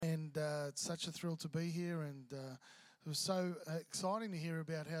It's such a thrill to be here, and it was so exciting to hear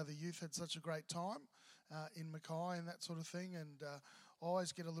about how the youth had such a great time in Mackay and that sort of thing. And I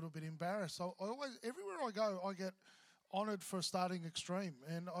always get a little bit embarrassed. So everywhere I go, I get honoured for starting Extreme,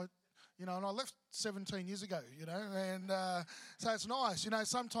 and I left 17 years ago, and so it's nice.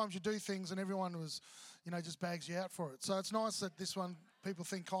 Sometimes you do things and everyone was, just bags you out for it. So it's nice that this one, people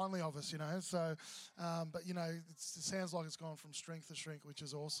think kindly of us, So, but, it sounds like it's gone from strength to strength, which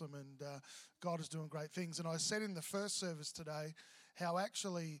is awesome, and God is doing great things. And I said in the first service today how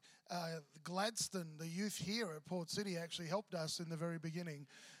actually Gladstone, the youth here at Port City, actually helped us in the very beginning,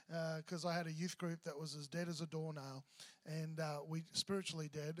 because I had a youth group that was as dead as a doornail, and we spiritually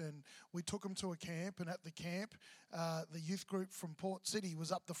dead, and we took them to a camp, and at the camp, the youth group from Port City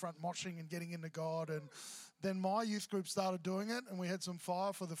was up the front moshing and getting into God, and then my youth group started doing it, and we had some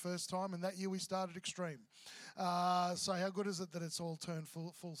fire for the first time, and that year we started Extreme. So how good is it that it's all turned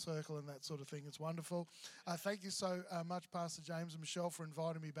full circle and that sort of thing? It's wonderful. Thank you so much, Pastor James and Michelle, for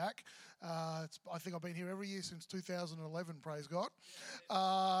inviting me back. I think I've been here every year since 2011, praise God.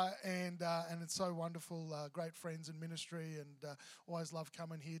 And it's so wonderful, great friends in ministry, and always love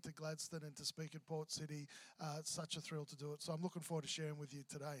coming here to Gladstone and to speak at Port City. It's such a thrill to do it. So I'm looking forward to sharing with you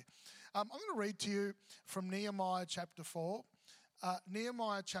today. I'm going to read to you from Nehemiah chapter 4.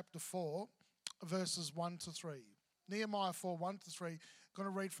 Nehemiah chapter 4, verses 1 to 3. Nehemiah 4, 1 to 3. I'm going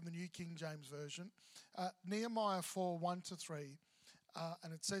to read from the New King James Version. Nehemiah 4, 1 to 3.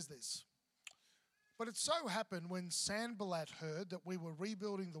 And it says this. But it so happened when Sanballat heard that we were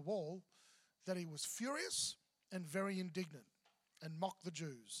rebuilding the wall, that he was furious and very indignant and mocked the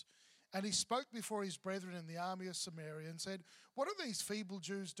Jews. And he spoke before his brethren in the army of Samaria and said, "What are these feeble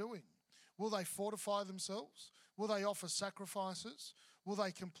Jews doing? Will they fortify themselves? Will they offer sacrifices? Will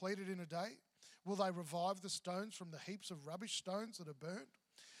they complete it in a day? Will they revive the stones from the heaps of rubbish stones that are burnt?"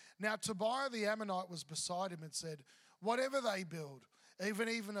 Now Tobiah the Ammonite was beside him and said, "Whatever they build,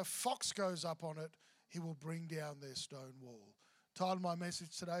 even a fox goes up on it, he will bring down their stone wall." Title of my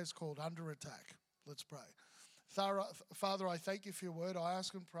message today is called Under Attack. Let's pray. Father, I thank you for your word. I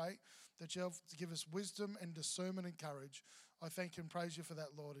ask and pray that you'll give us wisdom and discernment and courage. I thank and praise you for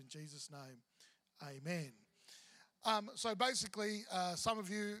that, Lord, in Jesus' name. Amen. So basically, some of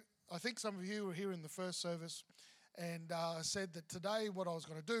you were here in the first service, and I said that today what I was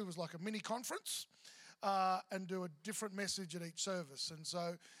going to do was like a mini conference and do a different message at each service. And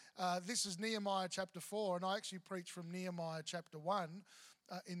so this is Nehemiah chapter 4, and I actually preached from Nehemiah chapter 1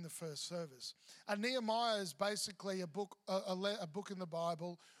 in the first service. And Nehemiah is basically a book in the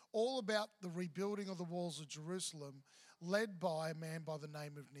Bible all about the rebuilding of the walls of Jerusalem, led by a man by the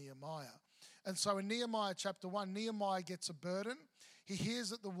name of Nehemiah. And so in Nehemiah chapter 1, Nehemiah gets a burden. He hears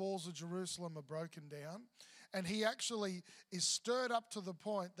that the walls of Jerusalem are broken down, and he actually is stirred up to the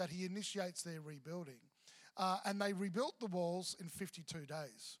point that he initiates their rebuilding. And they rebuilt the walls in 52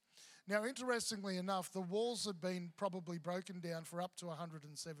 days. Now, interestingly enough, the walls had been probably broken down for up to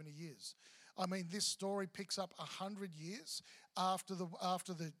 170 years. I mean, this story picks up 100 years after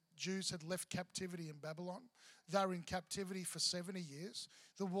the Jews had left captivity in Babylon. They were in captivity for 70 years.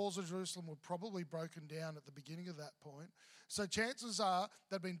 The walls of Jerusalem were probably broken down at the beginning of that point. So chances are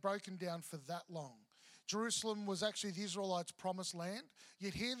they've been broken down for that long. Jerusalem was actually the Israelites' promised land,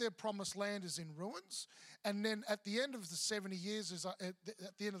 yet here their promised land is in ruins. And then at the end of the 70 years,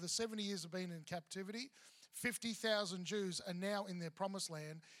 of being in captivity, 50,000 Jews are now in their promised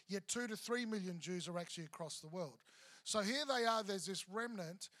land, yet 2 to 3 million Jews are actually across the world. So here they are, there's this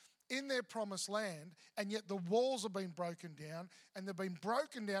remnant in their promised land, and yet the walls have been broken down, and they've been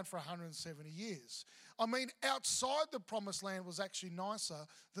broken down for 170 years. I mean, outside the promised land was actually nicer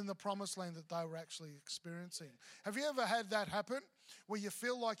than the promised land that they were actually experiencing. Have you ever had that happen, where you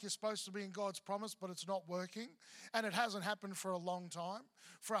feel like you're supposed to be in God's promise, but it's not working, and it hasn't happened for a long time?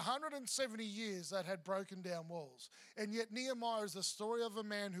 For 170 years, that had broken down walls. And yet Nehemiah is the story of a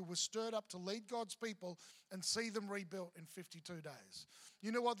man who was stirred up to lead God's people and see them rebuilt in 52 days.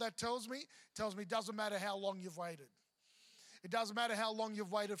 You know what that tells me? It tells me it doesn't matter how long you've waited. It doesn't matter how long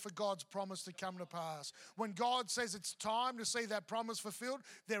you've waited for God's promise to come to pass. When God says it's time to see that promise fulfilled,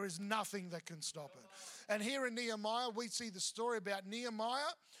 there is nothing that can stop it. And here in Nehemiah, we see the story about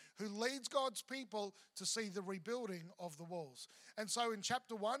Nehemiah, who leads God's people to see the rebuilding of the walls. And so in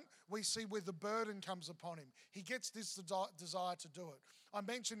chapter 1, we see where the burden comes upon him. He gets this desire to do it. I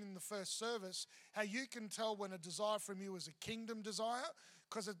mentioned in the first service how you can tell when a desire from you is a kingdom desire,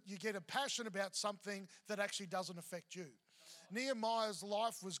 because you get a passion about something that actually doesn't affect you. Nehemiah's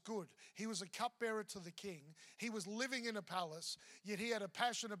life was good. He was a cupbearer to the king. He was living in a palace, yet he had a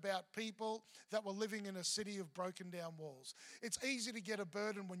passion about people that were living in a city of broken down walls. It's easy to get a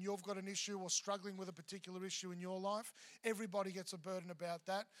burden when you've got an issue or struggling with a particular issue in your life. Everybody gets a burden about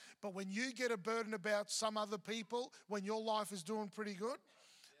that. But when you get a burden about some other people, when your life is doing pretty good,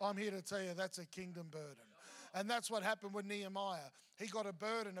 I'm here to tell you that's a kingdom burden. And that's what happened with Nehemiah. He got a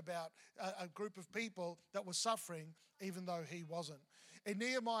burden about a group of people that were suffering, even though he wasn't. In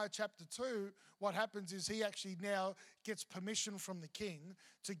Nehemiah chapter 2, what happens is he actually now gets permission from the king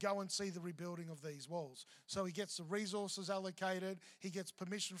to go and see the rebuilding of these walls. So he gets the resources allocated. He gets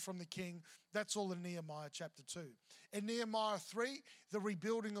permission from the king. That's all in Nehemiah chapter 2. In Nehemiah 3, the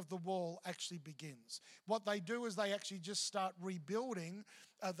rebuilding of the wall actually begins. What they do is they actually just start rebuilding.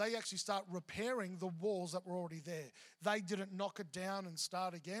 They actually start repairing the walls that were already there. They didn't knock it down and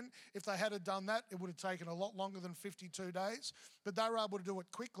start again. If they had done that, it would have taken a lot longer than 52 days. But they were able to do it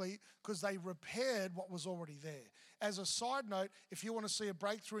quickly because they repaired what was already there. As a side note, if you want to see a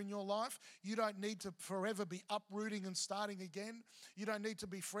breakthrough in your life, you don't need to forever be uprooting and starting again. You don't need to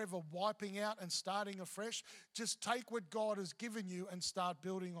be forever wiping out and starting afresh. Just take what God has given you and start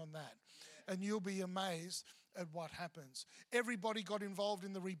building on that. And you'll be amazed at what happens. Everybody got involved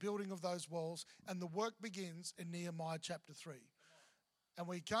in the rebuilding of those walls, and the work begins in Nehemiah chapter 3. And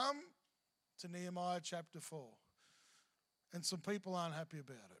we come to Nehemiah chapter 4. And some people aren't happy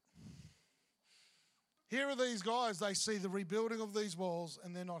about it. Here are these guys, they see the rebuilding of these walls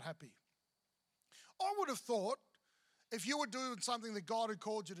and they're not happy. I would have thought if you were doing something that God had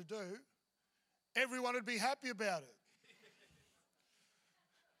called you to do, everyone would be happy about it.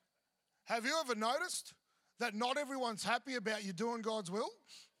 Have you ever noticed that not everyone's happy about you doing God's will?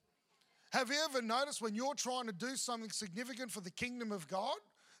 Have you ever noticed when you're trying to do something significant for the kingdom of God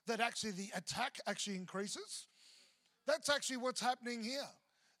that actually the attack actually increases? That's actually what's happening here.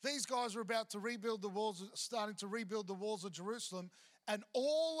 These guys are about to rebuild the walls, starting to rebuild the walls of Jerusalem, and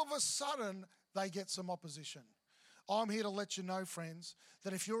all of a sudden they get some opposition. I'm here to let you know, friends,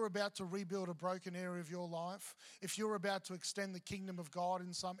 that if you're about to rebuild a broken area of your life, if you're about to extend the kingdom of God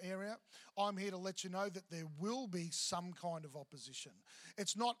in some area, I'm here to let you know that there will be some kind of opposition.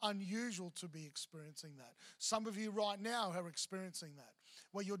 It's not unusual to be experiencing that. Some of you right now are experiencing that,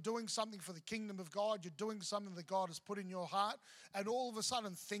 where you're doing something for the kingdom of God, you're doing something that God has put in your heart, and all of a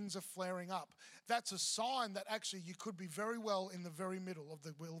sudden things are flaring up. That's a sign that actually you could be very well in the very middle of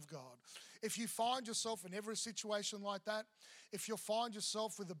the will of God. If you find yourself in every situation like that, if you find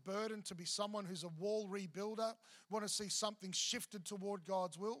yourself with a burden to be someone who's a wall rebuilder, want to see something shifted toward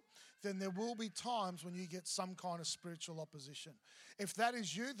God's will, then there will be times when you get some kind of spiritual opposition. If that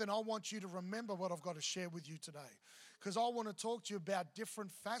is you, then I want you to remember what I've got to share with you today, because I want to talk to you about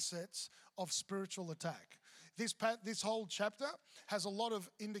different facets of spiritual attack. This whole chapter has a lot of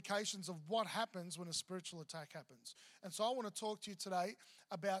indications of what happens when a spiritual attack happens. And so I want to talk to you today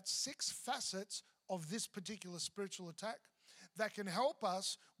about 6 facets of this particular spiritual attack that can help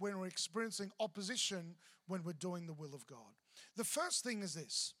us when we're experiencing opposition when we're doing the will of God. The first thing is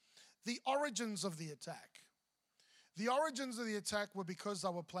this: the origins of the attack. The origins of the attack were because they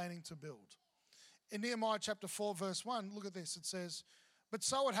were planning to build. In Nehemiah chapter 4, verse 1, look at this. It says, "But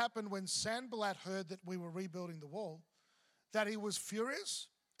so it happened when Sanballat heard that we were rebuilding the wall, that he was furious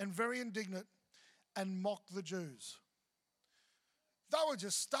and very indignant and mocked the Jews." They were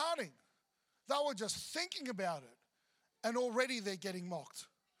just starting. They were just thinking about it, and already they're getting mocked.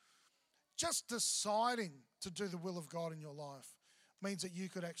 Just deciding to do the will of God in your life means that you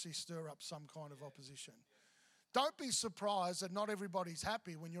could actually stir up some kind of opposition. Don't be surprised that not everybody's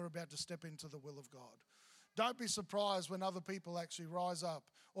happy when you're about to step into the will of God. Don't be surprised when other people actually rise up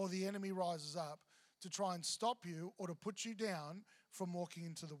or the enemy rises up to try and stop you or to put you down from walking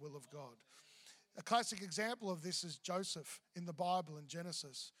into the will of God. A classic example of this is Joseph in the Bible in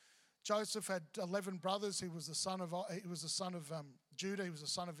Genesis. Joseph had 11 brothers. He was the son of Judah. He was the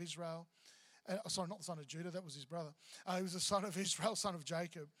son of Israel. Sorry, not the son of Judah. That was his brother. He was the son of Israel, son of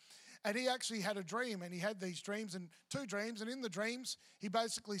Jacob. And he actually had a dream, and he had these dreams, and 2 dreams. And in the dreams, he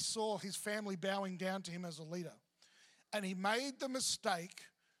basically saw his family bowing down to him as a leader. And he made the mistake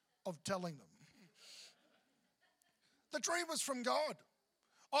of telling them. The dream was from God.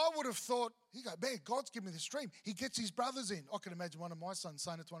 I would have thought, man, God's given me this dream. He gets his brothers in. I can imagine one of my sons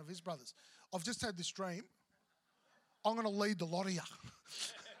saying it to one of his brothers, "I've just had this dream. I'm going to lead the lot of you."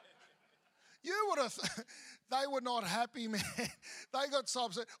 You would have, they were not happy, man. They got so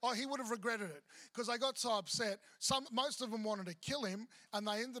upset. Oh, he would have regretted it because they got so upset. Most of them wanted to kill him, and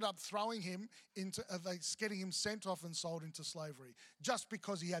they ended up throwing him into, getting him sent off and sold into slavery just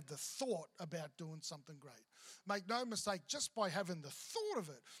because he had the thought about doing something great. Make no mistake, just by having the thought of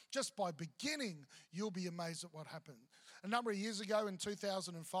it, just by beginning, you'll be amazed at what happened. A number of years ago in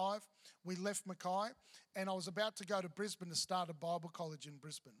 2005, we left Mackay, and I was about to go to Brisbane to start a Bible college in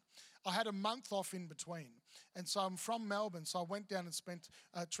Brisbane. I had a month off in between, and so I'm from Melbourne, so I went down and spent,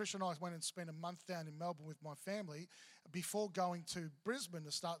 Trish and I went and spent a month down in Melbourne with my family before going to Brisbane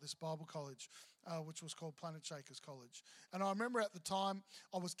to start this Bible college, which was called Planet Shakers College. And I remember at the time,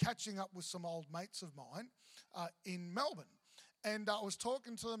 I was catching up with some old mates of mine in Melbourne, and I was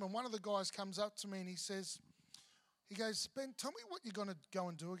talking to them, and one of the guys comes up to me and he goes, Ben, tell me what you're going to go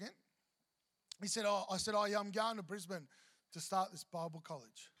and do again. He said, I said, yeah, I'm going to Brisbane to start this Bible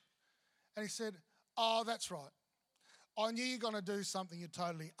college. And he said, oh, that's right. I knew you're going to do something you're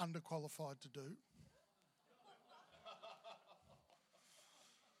totally underqualified to do.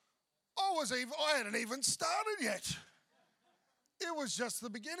 I hadn't even started yet. It was just the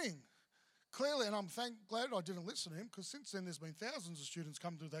beginning. Clearly, and I'm glad I didn't listen to him, because since then there's been thousands of students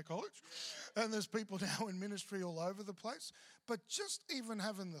come to that college, and there's people now in ministry all over the place. But just even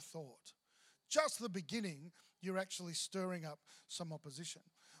having the thought, just the beginning, you're actually stirring up some opposition.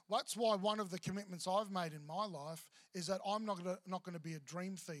 That's why one of the commitments I've made in my life is that I'm not going to be a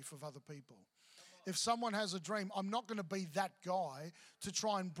dream thief of other people. If someone has a dream, I'm not going to be that guy to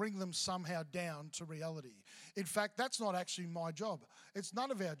try and bring them somehow down to reality. In fact, that's not actually my job. It's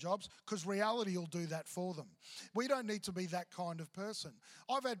none of our jobs, because reality will do that for them. We don't need to be that kind of person.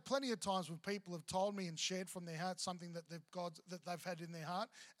 I've had plenty of times when people have told me and shared from their heart something that they've had in their heart.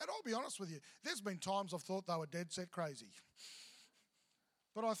 And I'll be honest with you, there's been times I've thought they were dead set crazy.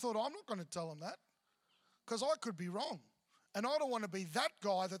 But I thought, I'm not going to tell them that, because I could be wrong. And I don't want to be that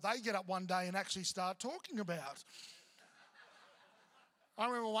guy that they get up one day and actually start talking about. I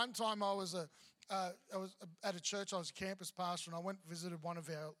remember one time I was at a church. I was a campus pastor, and I went and visited one of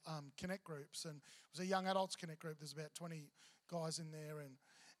our Connect groups. And it was a young adults Connect group. There's about 20 guys in there,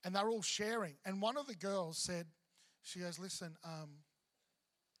 and they're all sharing. And one of the girls said, she goes, listen,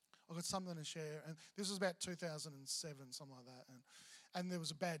 I've got something to share. And this was about 2007, something like that. And there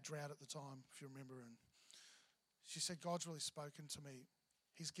was a bad drought at the time, if you remember. And she said, God's really spoken to me.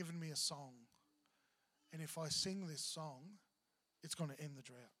 He's given me a song. And if I sing this song, it's going to end the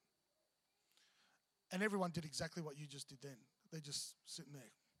drought. And everyone did exactly what you just did then. They're just sitting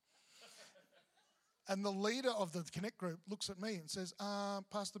there. And the leader of the Connect group looks at me and says,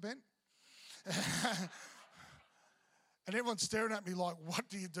 Pastor Ben? And everyone's staring at me like, what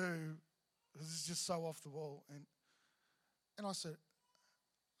do you do? This is just so off the wall. And I said,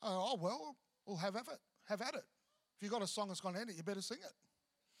 oh, well, we'll have at it. Have at it. If you've got a song that's going to end it, you better sing it.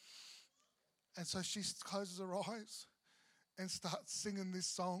 And so she closes her eyes and starts singing this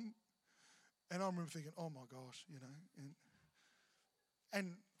song. And I remember thinking, oh my gosh, you know.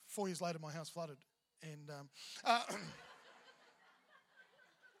 And 4 years later, my house flooded. And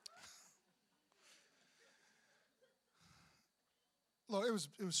look, it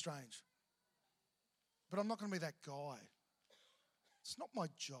was strange. But I'm not going to be that guy. It's not my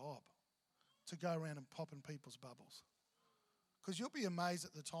job to go around and pop in people's bubbles. Because you'll be amazed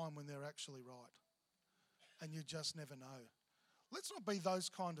at the time when they're actually right. And you just never know. Let's not be those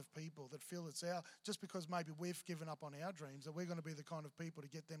kind of people that feel it's just because maybe we've given up on our dreams, that we're going to be the kind of people to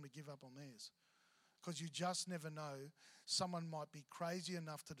get them to give up on theirs. Because you just never know. Someone might be crazy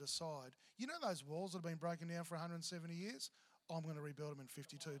enough to decide, you know those walls that have been broken down for 170 years? I'm going to rebuild them in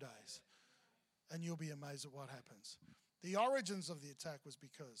 52 days. And you'll be amazed at what happens. The origins of the attack was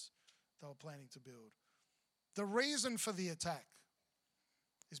because they were planning to build. The reason for the attack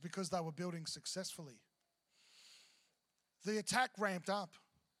is because they were building successfully. The attack ramped up.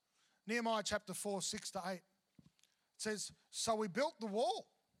 Nehemiah chapter 4, 6 to 8. It says, so we built the wall,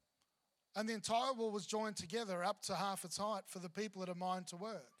 and the entire wall was joined together up to half its height for the people that had a mind to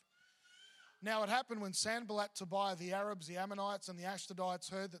work. Now it happened when Sanballat, Tobiah, the Arabs, the Ammonites, and the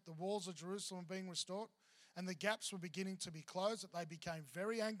Ashdodites heard that the walls of Jerusalem were being restored and the gaps were beginning to be closed, that they became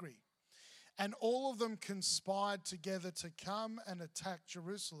very angry. And all of them conspired together to come and attack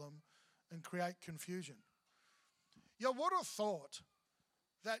Jerusalem and create confusion. You would have thought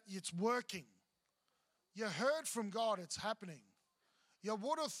that it's working. You heard from God it's happening. You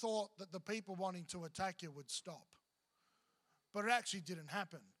would have thought that the people wanting to attack you would stop. But it actually didn't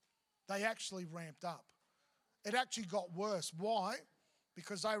happen. They actually ramped up. It actually got worse. Why?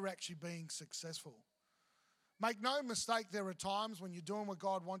 Because they were actually being successful. Make no mistake, there are times when you're doing what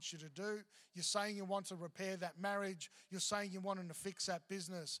God wants you to do. You're saying you want to repair that marriage. You're saying you want to fix that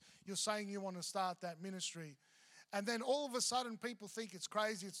business. You're saying you want to start that ministry. And then all of a sudden people think it's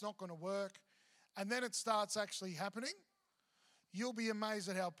crazy, it's not going to work. And then it starts actually happening. You'll be amazed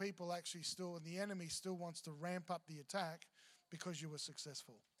at how people actually still, and the enemy still wants to ramp up the attack because you were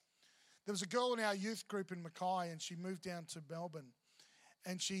successful. There was a girl in our youth group in Mackay, and she moved down to Melbourne.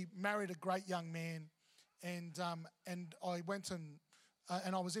 And she married a great young man. And I went and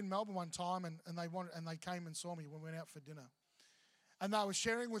I was in Melbourne one time, and they came and saw me when we went out for dinner. And they were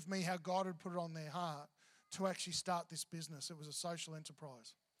sharing with me how God had put it on their heart to actually start this business. It was a social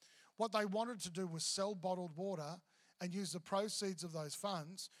enterprise. What they wanted to do was sell bottled water and use the proceeds of those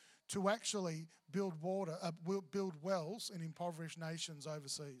funds to actually build wells in impoverished nations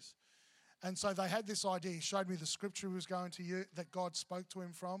overseas. And so they had this idea. He showed me the scripture he was going to use, that God spoke to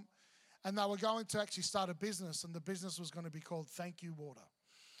him from. And they were going to actually start a business, and the business was going to be called Thank You Water.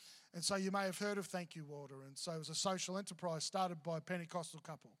 And so you may have heard of Thank You Water. And so it was a social enterprise started by a Pentecostal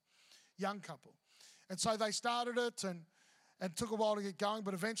couple, young couple. And so they started it and took a while to get going,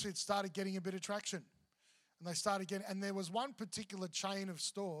 but eventually it started getting a bit of traction. And they started getting, and there was one particular chain of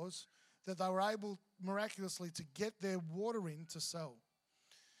stores that they were able miraculously to get their water in to sell.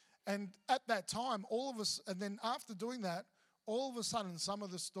 And at that time, and then after doing that, all of a sudden, some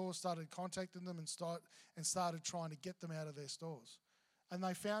of the stores started contacting them and started trying to get them out of their stores. And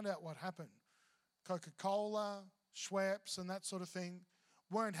they found out what happened. Coca-Cola, Schweppes, and that sort of thing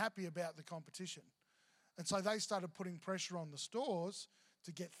weren't happy about the competition. And so they started putting pressure on the stores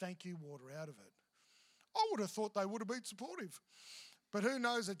to get Thank You Water out of it. I would have thought they would have been supportive. But who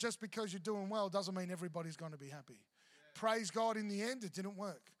knows that just because you're doing well doesn't mean everybody's going to be happy. Yeah. Praise God, in the end, it didn't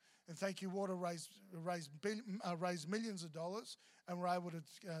work. And Thank You Water raised millions of dollars, and were able to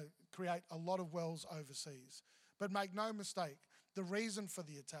create a lot of wells overseas. But make no mistake, the reason for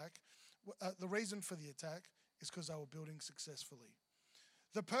the attack is because they were building successfully.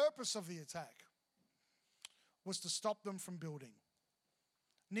 The purpose of the attack was to stop them from building.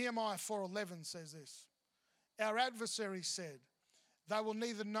 Nehemiah 4:11 says this: "Our adversary said, they will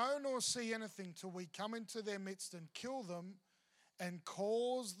neither know nor see anything till we come into their midst and kill them and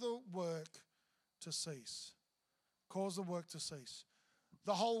cause the work to cease." Cause the work to cease.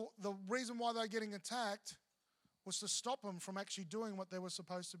 The reason why they're getting attacked was to stop them from actually doing what they were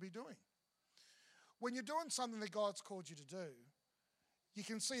supposed to be doing. When you're doing something that God's called you to do, you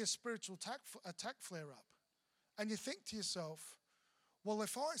can see a spiritual attack flare up. And you think to yourself, well,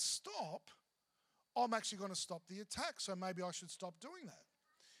 if I stop, I'm actually going to stop the attack, so maybe I should stop doing that.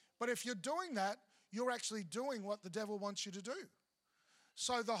 But if you're doing that, you're actually doing what the devil wants you to do.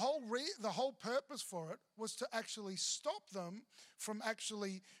 So the whole purpose for it was to actually stop them from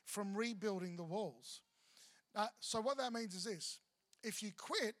rebuilding the walls. So what that means is this: if you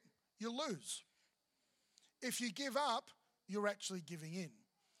quit, you lose. If you give up, you're actually giving in.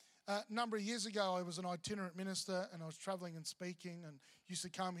 A number of years ago, I was an itinerant minister, and I was traveling and speaking, and used to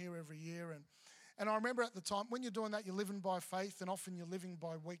come here every year. And I remember at the time, when you're doing that, you're living by faith, and often you're living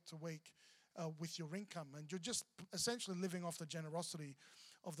by week to week with your income, and you're just essentially living off the generosity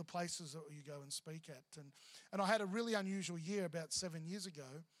of the places that you go and speak at. And I had a really unusual year about 7 years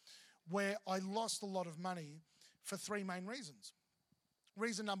ago where I lost a lot of money for three main reasons.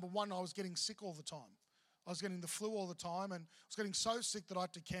 Reason number one, I was getting sick all the time. I was getting the flu all the time, and I was getting so sick that I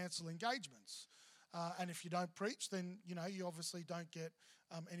had to cancel engagements. And if you don't preach, then you obviously don't get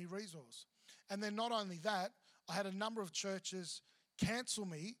any resource. And then not only that, I had a number of churches cancel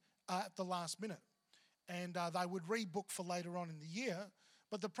me at the last minute, and they would rebook for later on in the year.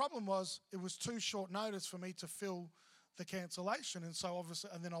 But the problem was it was too short notice for me to fill the cancellation, and so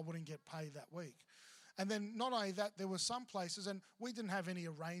obviously, and then I wouldn't get paid that week. And then not only that, there were some places, and we didn't have any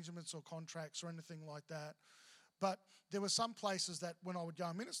arrangements or contracts or anything like that, but there were some places that when I would go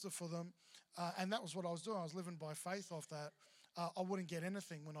and minister for them, and that was what I was doing, I was living by faith off that, I wouldn't get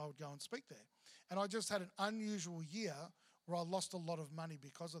anything when I would go and speak there. And I just had an unusual year where I lost a lot of money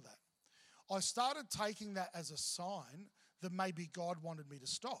because of that. I started taking that as a sign that maybe God wanted me to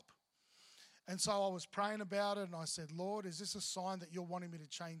stop. And so I was praying about it, and I said, Lord, is this a sign that you're wanting me to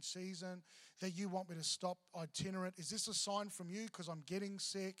change season, that you want me to stop itinerant? Is this a sign from you because I'm getting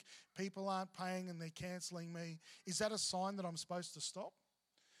sick, people aren't paying and they're cancelling me? Is that a sign that I'm supposed to stop?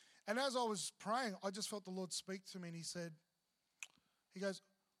 And as I was praying, I just felt the Lord speak to me, and he goes,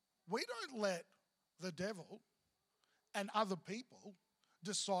 we don't let the devil and other people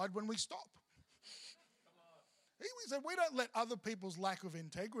decide when we stop. He said, we don't let other people's lack of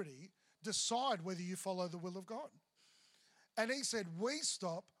integrity decide whether you follow the will of God. And he said, we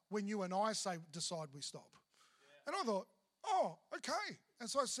stop when you and I decide we stop. And I thought, oh, okay. And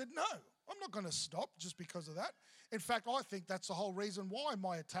so I said, no, I'm not going to stop just because of that. In fact, I think that's the whole reason why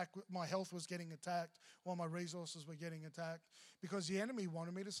my health was getting attacked, why my resources were getting attacked, because the enemy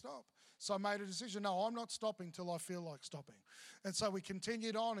wanted me to stop. So I made a decision, no, I'm not stopping till I feel like stopping. And so we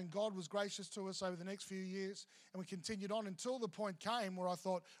continued on, and God was gracious to us over the next few years, and we continued on until the point came where I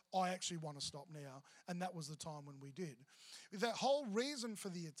thought, I actually want to stop now, and that was the time when we did. The whole reason for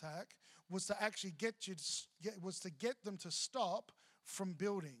the attack was to actually get them to stop from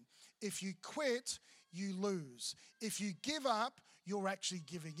building. If you quit, you lose. If you give up, you're actually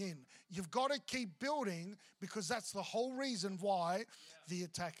giving in. You've got to keep building, because that's the whole reason why the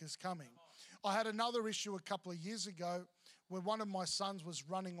attack is coming. I had another issue a couple of years ago where one of my sons was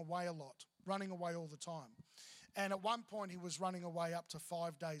running away a lot, running away all the time. And at one point he was running away up to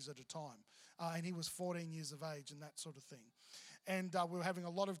 5 days at a time. And he was 14 years of age and that sort of thing. And we were having a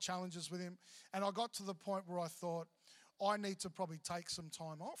lot of challenges with him. And I got to the point where I thought, I need to probably take some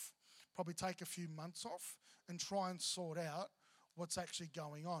time off, probably take a few months off and try and sort out what's actually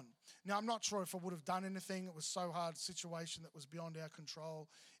going on. Now, I'm not sure if I would have done anything. It was so hard, a situation that was beyond our control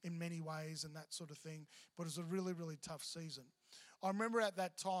in many ways and that sort of thing. But it was a really, really tough season. I remember at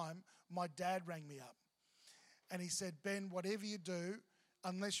that time, my dad rang me up and he said, Ben, whatever you do,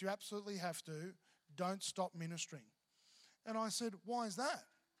 unless you absolutely have to, don't stop ministering. And I said, why is that?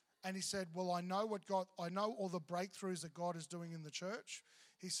 And he said, well, I know all the breakthroughs that God is doing in the church.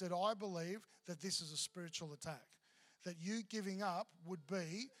 He said, I believe that this is a spiritual attack, that you giving up would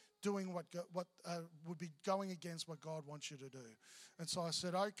be doing what would be going against what God wants you to do. And so I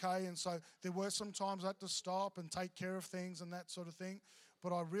said, okay. And so there were some times I had to stop and take care of things and that sort of thing.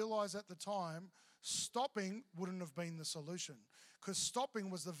 But I realized at the time, stopping wouldn't have been the solution, because stopping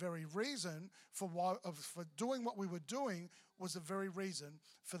was the very reason for doing what we were doing was the very reason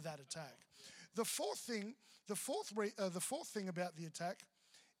for that attack. The fourth thing about the attack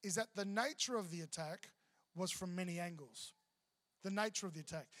is that the nature of the attack was from many angles. The nature of the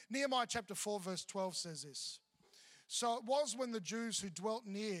attack. Nehemiah chapter 4 verse 12 says this. So it was when the Jews who dwelt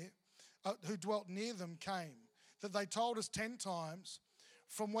near them came, that they told us 10 times,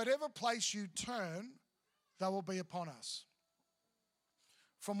 from whatever place you turn, they will be upon us.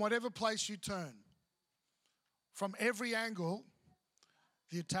 From whatever place you turn, from every angle,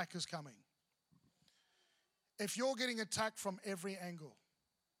 the attack is coming. If you're getting attacked from every angle,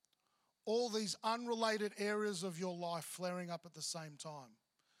 all these unrelated areas of your life flaring up at the same time,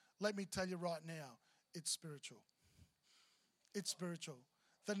 let me tell you right now, it's spiritual. It's spiritual.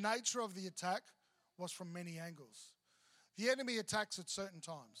 The nature of the attack was from many angles. The enemy attacks at certain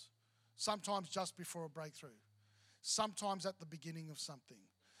times, sometimes just before a breakthrough, sometimes at the beginning of something,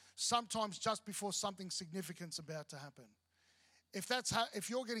 sometimes just before something significant's about to happen. If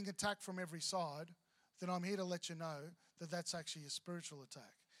you're getting attacked from every side, then I'm here to let you know that that's actually a spiritual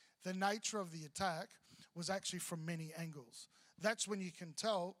attack. The nature of the attack was actually from many angles. That's when you can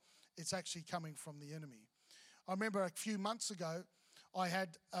tell it's actually coming from the enemy. I remember a few months ago, I had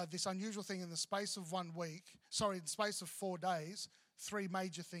this unusual thing in the space of 4 days, 3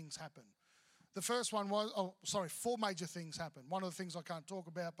 major things happened. The first one was, 4 major things happened. One of the things I can't talk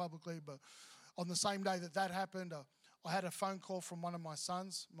about publicly, but on the same day that happened, I had a phone call from one of my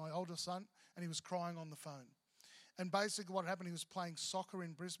sons, my older son, and he was crying on the phone. And basically what happened, he was playing soccer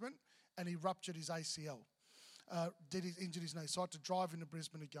in Brisbane and he ruptured his ACL, injured his knee. So I had to drive into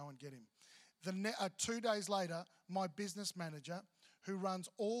Brisbane to go and get him. 2 days later, my business manager, who runs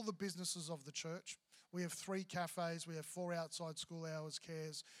all the businesses of the church, we have 3 cafes, we have 4 outside school hours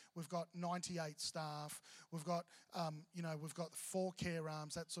cares, we've got 98 staff, we've got 4 care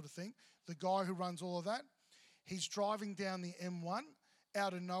arms, that sort of thing. The guy who runs all of that, he's driving down the M1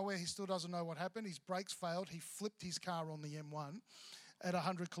 out of nowhere. He still doesn't know what happened. His brakes failed. He flipped his car on the M1 at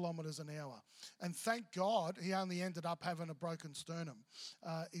 100 kilometres an hour. And thank God he only ended up having a broken sternum.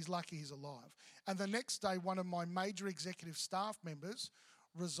 He's lucky he's alive. And the next day, one of my major executive staff members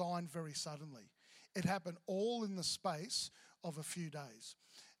resigned very suddenly. It happened all in the space of a few days.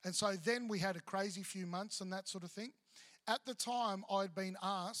 And so then we had a crazy few months and that sort of thing. At the time, I'd been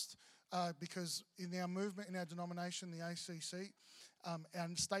asked, because in our movement, in our denomination, the ACC, our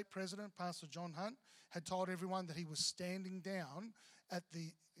state president, Pastor John Hunt, had told everyone that he was standing down at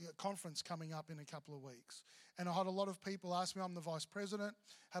the conference coming up in a couple of weeks. And I had a lot of people ask me, I'm the vice president,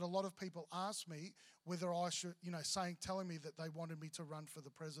 had a lot of people ask me whether I should, telling me that they wanted me to run for the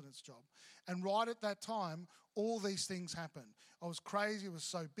president's job. And right at that time, all these things happened. I was crazy, I was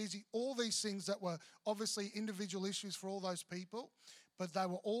so busy. All these things that were obviously individual issues for all those people, but they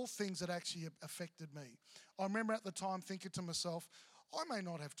were all things that actually affected me. I remember at the time thinking to myself, I may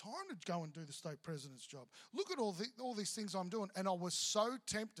not have time to go and do the state president's job. Look at all these things I'm doing. And I was so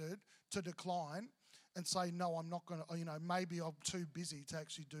tempted to decline and say, no, I'm not going to, maybe I'm too busy to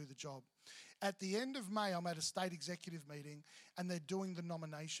actually do the job. At the end of May, I'm at a state executive meeting and they're doing the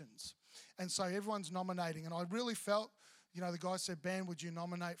nominations. And so everyone's nominating. And I really felt, the guy said, "Ben, would you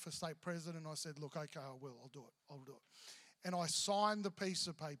nominate for state president?" And I said, "Look, okay, I will. I'll do it. And I signed the piece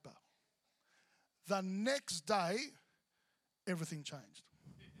of paper. The next day, everything changed.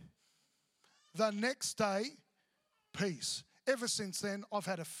 The next day, peace. Ever since then, I've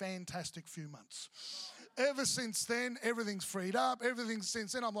had a fantastic few months. Ever since then, everything's freed up. Everything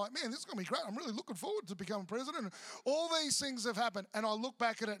since then, I'm like, man, this is going to be great. I'm really looking forward to becoming president. All these things have happened. And I look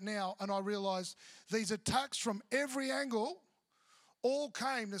back at it now and I realize these attacks from every angle all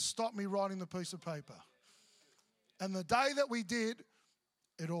came to stop me writing the piece of paper. And the day that we did,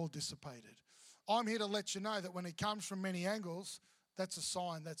 it all dissipated. I'm here to let you know that when it comes from many angles, that's a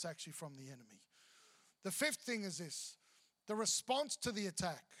sign that's actually from the enemy. The fifth thing is this. The response to the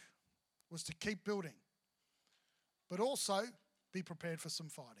attack was to keep building, but also be prepared for some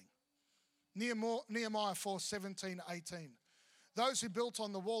fighting. Nehemiah 4:17-18. Those who built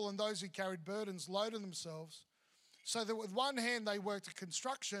on the wall and those who carried burdens loaded themselves so that with one hand they worked at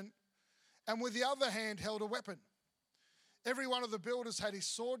construction and with the other hand held a weapon. Every one of the builders had his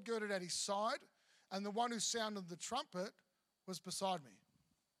sword girded at his side, and the one who sounded the trumpet was beside me.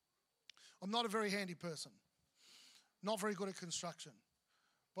 I'm not a very handy person, not very good at construction,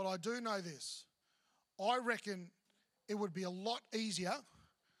 but I do know this. I reckon it would be a lot easier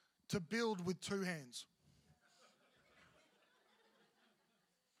to build with two hands.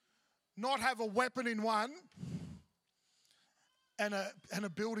 Not have a weapon in one and a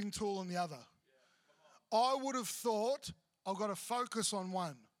building tool in the other. I would have thought I've got to focus on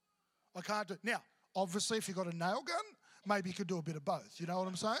one. I can't do. Now, obviously, if you've got a nail gun, maybe you could do a bit of both. You know what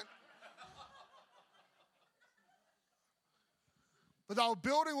I'm saying? But they were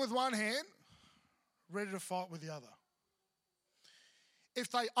building with one hand, ready to fight with the other.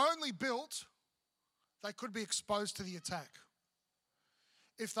 If they only built, they could be exposed to the attack.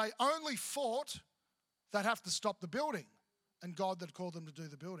 If they only fought, they'd have to stop the building, and God had called them to do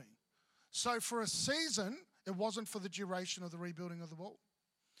the building. So for a season, it wasn't for the duration of the rebuilding of the wall.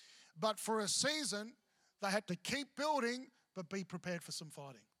 But for a season, they had to keep building, but be prepared for some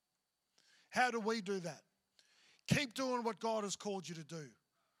fighting. How do we do that? Keep doing what God has called you to do,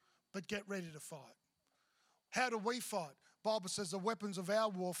 but get ready to fight. How do we fight? Bible says the weapons of our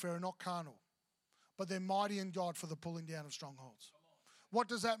warfare are not carnal, but they're mighty in God for the pulling down of strongholds. What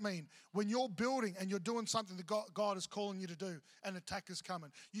does that mean? When you're building and you're doing something that God is calling you to do, an attack is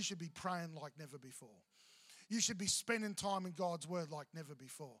coming, you should be praying like never before. You should be spending time in God's word like never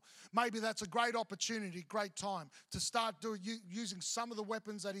before. Maybe that's a great opportunity, great time to start using some of the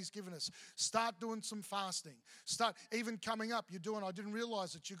weapons that he's given us. Start doing some fasting. Start even coming up. I didn't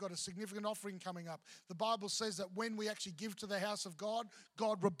realize that you've got a significant offering coming up. The Bible says that when we actually give to the house of God,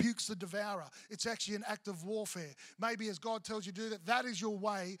 God rebukes the devourer. It's actually an act of warfare. Maybe as God tells you to do that, that is your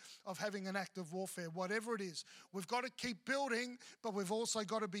way of having an act of warfare. Whatever it is, we've got to keep building, but we've also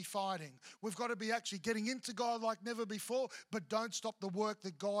got to be fighting. We've got to be actually getting into God like never before, but don't stop the work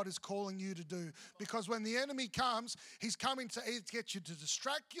that God is calling you to do. Because when the enemy comes, he's coming to get you to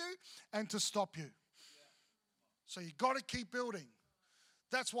distract you and to stop you. So you've got to keep building.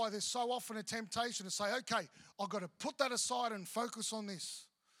 That's why there's so often a temptation to say, okay, I've got to put that aside and focus on this.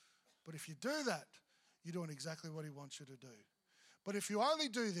 But if you do that, you're doing exactly what he wants you to do. But if you only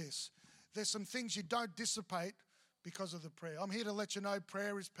do this, there's some things you don't dissipate because of the prayer. I'm here to let you know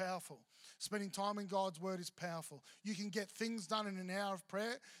prayer is powerful. Spending time in God's word is powerful. You can get things done in an hour of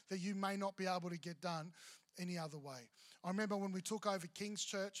prayer that you may not be able to get done any other way. I remember when we took over King's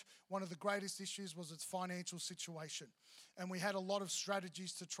Church, one of the greatest issues was its financial situation. And we had a lot of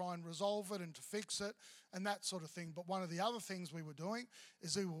strategies to try and resolve it and to fix it and that sort of thing. But one of the other things we were doing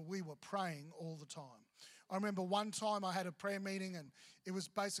is we were praying all the time. I remember one time I had a prayer meeting and it was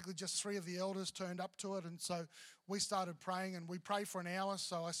basically just 3 of the elders turned up to it. And so we started praying and we prayed for an hour.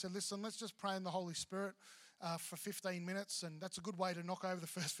 So I said, listen, let's just pray in the Holy Spirit for 15 minutes. And that's a good way to knock over the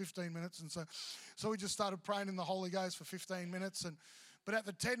first 15 minutes. And so we just started praying in the Holy Ghost for 15 minutes. But at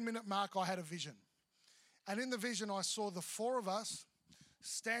the 10-minute mark, I had a vision. And in the vision, I saw the 4 of us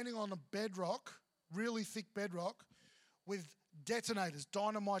standing on a bedrock, really thick bedrock, with detonators,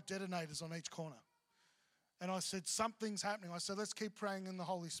 dynamite detonators on each corner. And I said, something's happening. I said, let's keep praying in the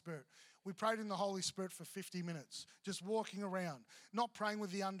Holy Spirit. We prayed in the Holy Spirit for 50 minutes, just walking around, not praying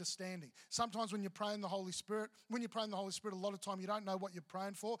with the understanding. Sometimes when you pray in the Holy Spirit, a lot of time you don't know what you're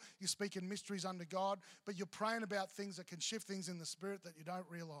praying for. You speak in mysteries under God, but you're praying about things that can shift things in the Spirit that you don't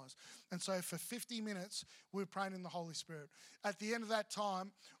realize. And so for 50 minutes, we were praying in the Holy Spirit. At the end of that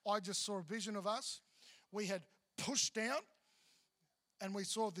time, I just saw a vision of us. We had pushed down, and I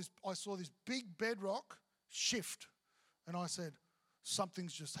saw this big bedrock shift. And I said,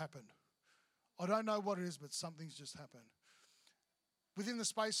 something's just happened. I don't know what it is, but something's just happened. Within the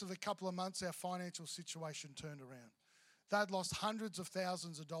space of a couple of months, our financial situation turned around. They'd lost hundreds of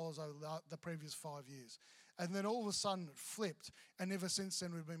thousands of dollars over the previous 5 years. And then all of a sudden it flipped. And ever since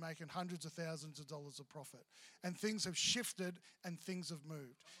then, we've been making hundreds of thousands of dollars of profit. And things have shifted and things have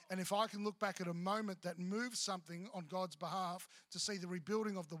moved. And if I can look back at a moment that moved something on God's behalf to see the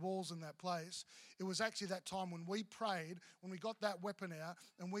rebuilding of the walls in that place, it was actually that time when we prayed, when we got that weapon out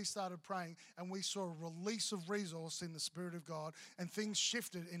and we started praying and we saw a release of resource in the Spirit of God and things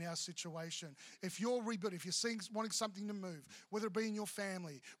shifted in our situation. If you're rebuilding, if you're wanting something to move, whether it be in your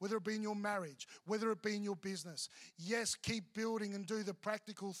family, whether it be in your marriage, whether it be in your business, yes, keep building and do the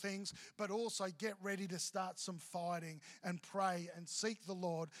practical things, but also get ready to start some fighting and pray and seek the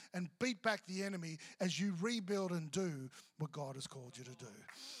Lord and beat back the enemy as you rebuild and do what God has called you to do.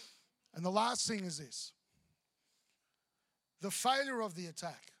 And the last thing is this. The failure of the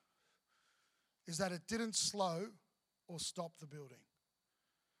attack is that it didn't slow or stop the building.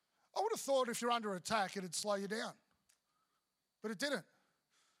 I would have thought if you're under attack, it'd slow you down. But it didn't.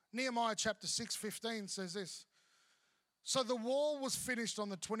 Nehemiah chapter 6:15 says this. So the wall was finished on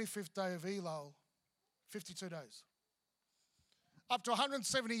the 25th day of Elul, 52 days. Up to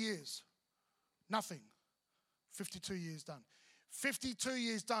 170 years, nothing. 52 years done. 52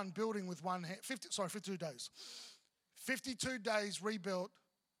 years done building with one hand. 52 days. 52 days rebuilt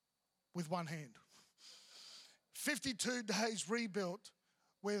with one hand. 52 days rebuilt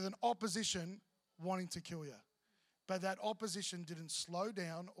with an opposition wanting to kill you. But that opposition didn't slow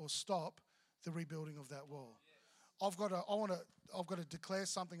down or stop the rebuilding of that wall. I've got to declare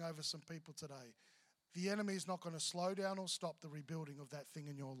something over some people today. The enemy is not going to slow down or stop the rebuilding of that thing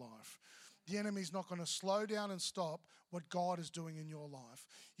in your life. The enemy is not going to slow down and stop what God is doing in your life.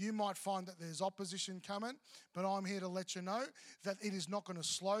 You might find that there's opposition coming, but I'm here to let you know that it is not going to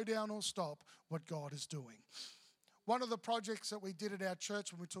slow down or stop what God is doing. One of the projects that we did at our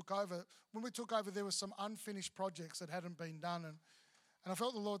church when we took over, there were some unfinished projects that hadn't been done. And I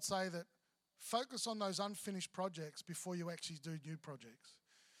felt the Lord say that focus on those unfinished projects before you actually do new projects.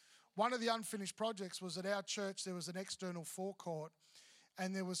 One of the unfinished projects was at our church, there was an external forecourt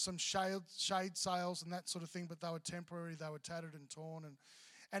and there was some shade sails and that sort of thing, but they were temporary, they were tattered and torn.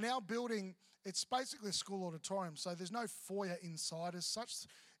 And our building, it's basically a school auditorium, so there's no foyer inside as such.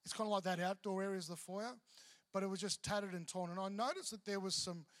 It's kind of like that outdoor area is the foyer, but it was just tattered and torn. And I noticed that there was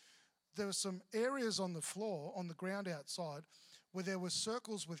some areas on the floor, on the ground outside, where there were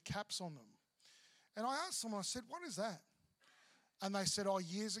circles with caps on them. And I asked them, I said, what is that? And they said,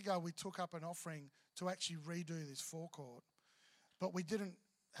 years ago we took up an offering to actually redo this forecourt, but we didn't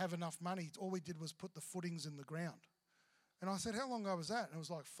have enough money. All we did was put the footings in the ground. And I said, how long ago was that? And it was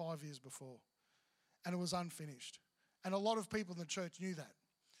like 5 years before. And it was unfinished. And a lot of people in the church knew that.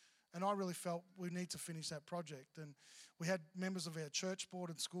 And I really felt we need to finish that project. And we had members of our church board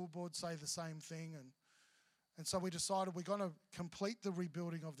and school board say the same thing. And so we decided we're going to complete the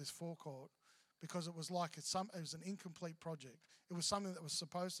rebuilding of this forecourt because it was like it was an incomplete project. It was something that was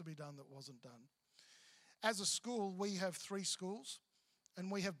supposed to be done that wasn't done. As a school, we have 3 schools and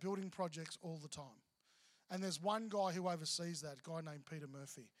we have building projects all the time. And there's one guy who oversees that, a guy named Peter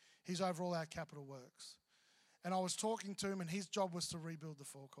Murphy. He's over all our capital works. And I was talking to him and his job was to rebuild the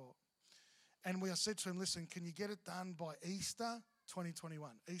forecourt. And I said to him, listen, can you get it done by Easter 2021?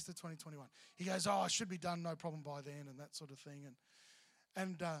 Easter 2021. He goes, I should be done, no problem by then, and that sort of thing.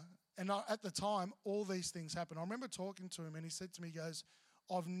 And at the time, all these things happened. I remember talking to him and he said to me, he goes,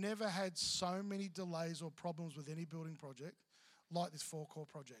 I've never had so many delays or problems with any building project like this forecourt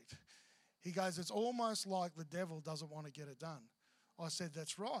project. He goes, it's almost like the devil doesn't want to get it done. I said,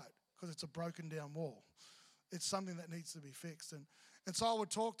 that's right, because it's a broken down wall. It's something that needs to be fixed. And so I would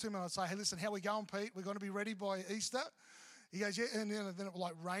talk to him and I'd say, hey, listen, how we going, Pete? We're going to be ready by Easter? He goes, yeah. And then it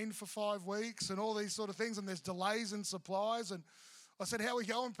would rain for 5 weeks and all these sort of things. And there's delays in supplies. And I said, how we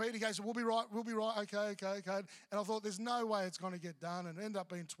going, Pete? He goes, we'll be right. Okay. And I thought, there's no way it's going to get done. And it ended up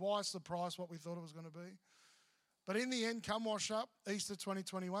being twice the price what we thought it was going to be. But in the end, come wash up, Easter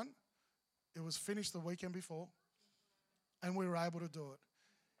 2021, it was finished the weekend before. And we were able to do it.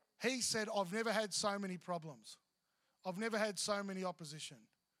 He said, I've never had so many problems. I've never had so many opposition.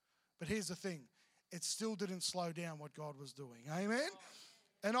 But here's the thing. It still didn't slow down what God was doing. Amen?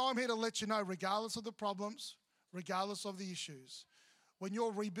 And I'm here to let you know, regardless of the problems, regardless of the issues, when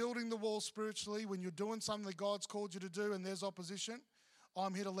you're rebuilding the wall spiritually, when you're doing something that God's called you to do and there's opposition,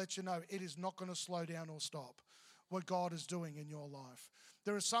 I'm here to let you know it is not going to slow down or stop what God is doing in your life.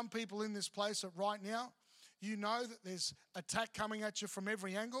 There are some people in this place that right now, you know that there's attack coming at you from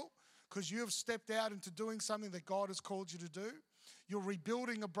every angle because you have stepped out into doing something that God has called you to do. You're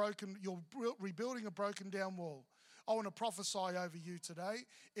rebuilding a broken down wall. I want to prophesy over you today.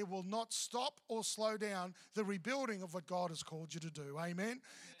 It will not stop or slow down the rebuilding of what God has called you to do. Amen.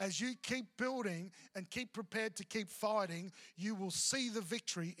 As you keep building and keep prepared to keep fighting, you will see the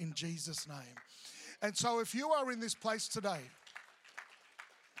victory in Jesus' name. And so if you are in this place today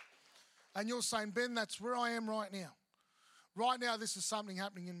and you're saying, Ben, that's where I am right now. Right now, this is something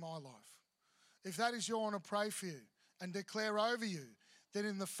happening in my life. If that is you, I want to pray for you and declare over you that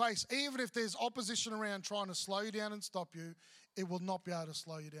in the face, even if there's opposition around trying to slow you down and stop you, it will not be able to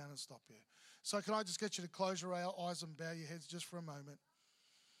slow you down and stop you. So can I just get you to close your eyes and bow your heads just for a moment?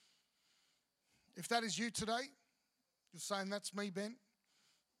 If that is you today, you're saying, that's me, Ben.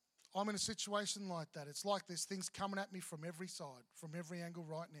 I'm in a situation like that. It's like there's things coming at me from every side, from every angle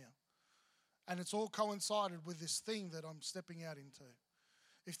right now. And it's all coincided with this thing that I'm stepping out into.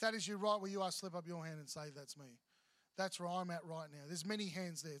 If that is you right where you are, slip up your hand and say, that's me. That's where I'm at right now. There's many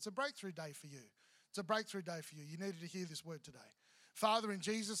hands there. It's a breakthrough day for you. It's a breakthrough day for you. You needed to hear this word today. Father, in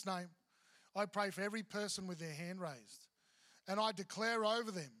Jesus' name, I pray for every person with their hand raised. And I declare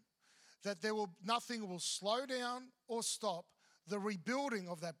over them that nothing will slow down or stop the rebuilding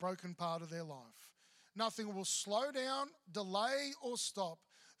of that broken part of their life. Nothing will slow down, delay, or stop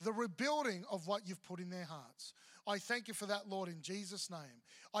the rebuilding of what you've put in their hearts. I thank you for that, Lord, in Jesus' name.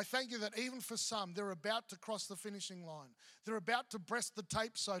 I thank you that even for some, they're about to cross the finishing line. They're about to breast the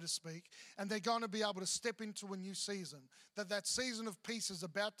tape, so to speak, and they're going to be able to step into a new season. That season of peace is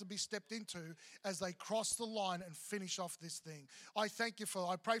about to be stepped into as they cross the line and finish off this thing. I thank you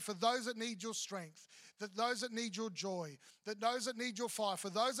I pray for those that need your strength, that those that need your joy, that those that need your fire, for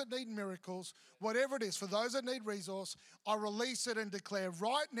those that need miracles, whatever it is, for those that need resource, I release it and declare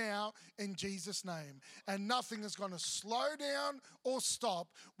right now in Jesus' name. And nothing is going to slow down or stop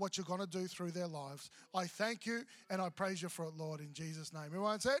what you're going to do through their lives. I thank you and I praise you for it, Lord, in Jesus' name.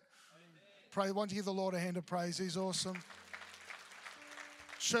 Everyone said? Pray. Why don't you give the Lord a hand of praise? He's awesome.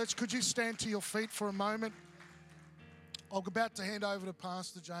 Church, could you stand to your feet for a moment? I'm about to hand over to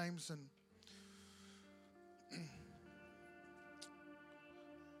Pastor James. And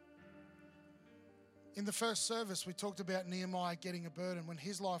in the first service, we talked about Nehemiah getting a burden when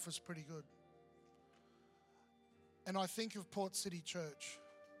his life was pretty good. And I think of Port City Church,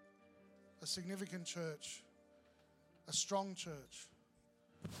 a significant church, a strong church,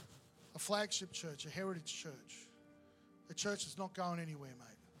 a flagship church, a heritage church, a church that's not going anywhere, mate.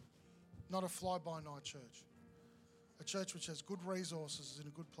 Not a fly-by-night church. A church which has good resources, is in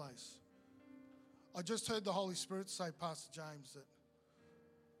a good place. I just heard the Holy Spirit say, Pastor James, that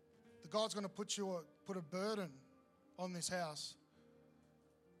God's going to put a burden on this house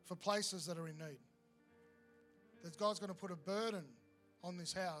for places that are in need. That God's going to put a burden on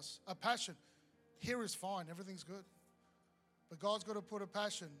this house, a passion. Here is fine, everything's good. But God's got to put a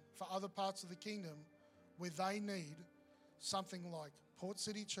passion for other parts of the kingdom where they need something like Port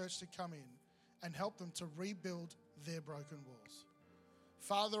City Church to come in and help them to rebuild their broken walls.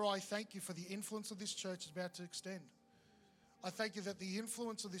 Father, I thank you for the influence of this church is about to extend. I thank you that the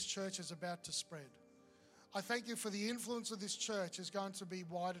influence of this church is about to spread. I thank you for the influence of this church is going to be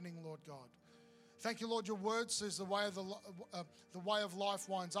widening, Lord God. Thank you, Lord, your word says the way of life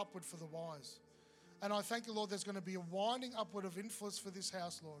winds upward for the wise. And I thank you, Lord, there's going to be a winding upward of influence for this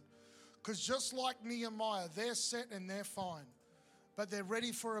house, Lord. Because just like Nehemiah, they're set and they're fine. But they're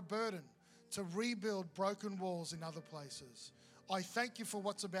ready for a burden to rebuild broken walls in other places. I thank you for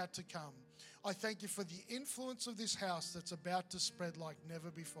what's about to come. I thank you for the influence of this house that's about to spread like never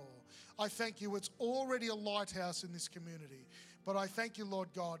before. I thank you, it's already a lighthouse in this community. But I thank you, Lord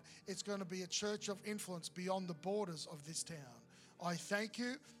God, it's going to be a church of influence beyond the borders of this town. I thank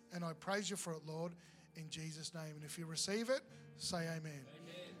you and I praise you for it, Lord, in Jesus' name. And if you receive it, say amen. Amen.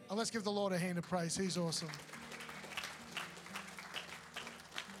 And let's give the Lord a hand of praise. He's awesome.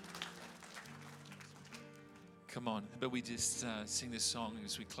 Come on, but we just sing this song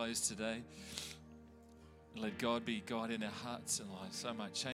as we close today. Let God be God in our hearts and lives. So much.